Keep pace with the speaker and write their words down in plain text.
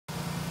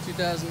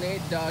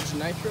2008 Dodge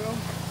Nitro.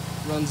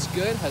 Runs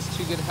good, has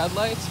two good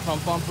headlights.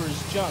 Front bumper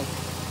is junk.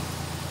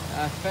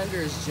 Fender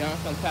is junk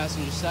on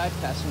passenger side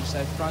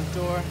front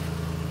door.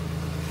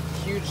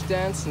 Huge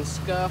dents and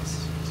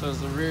scuffs, so is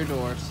the rear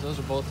door, so those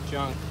are both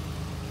junk.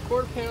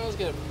 Quarter panels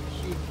get a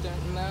huge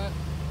dent in that.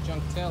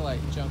 Junk taillight,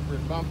 junk rear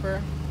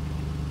bumper.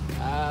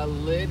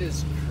 Lid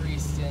is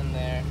creased in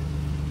there.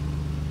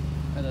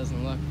 That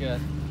doesn't look good.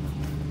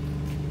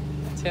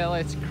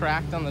 Taillight's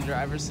cracked on the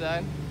driver's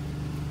side.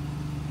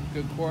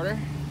 Good quarter.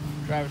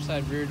 Driver's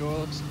side rear door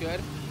looks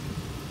good.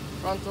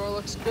 Front door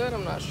looks good.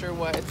 I'm not sure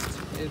why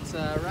it's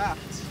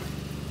wrapped.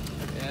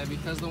 Yeah,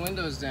 because the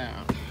window's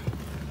down.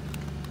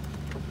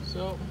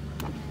 So,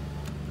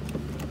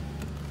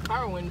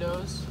 power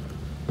windows,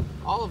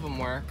 all of them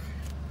work.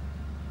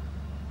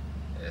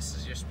 This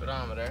is your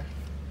speedometer.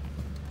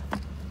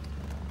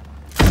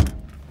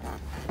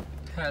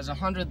 Has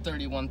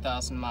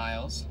 131,000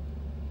 miles.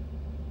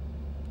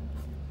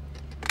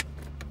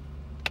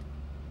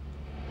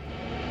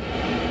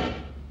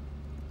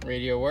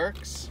 Radio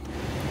works.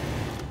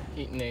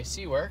 Heat and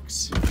AC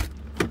works. Let's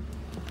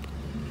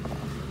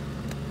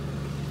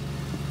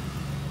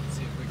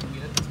see if we can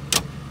get it.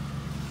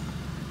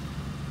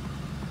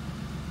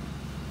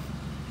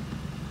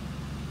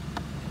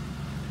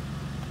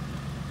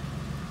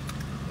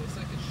 Looks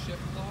like it's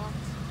shift locked.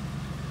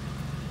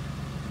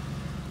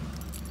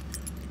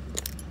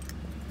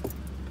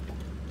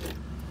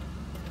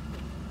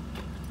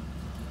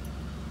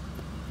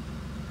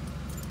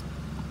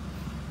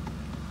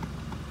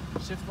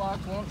 Shift lock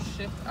won't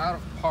shift out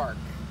of park.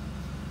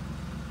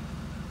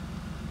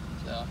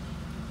 So,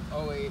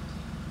 08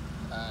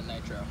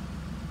 Nitro.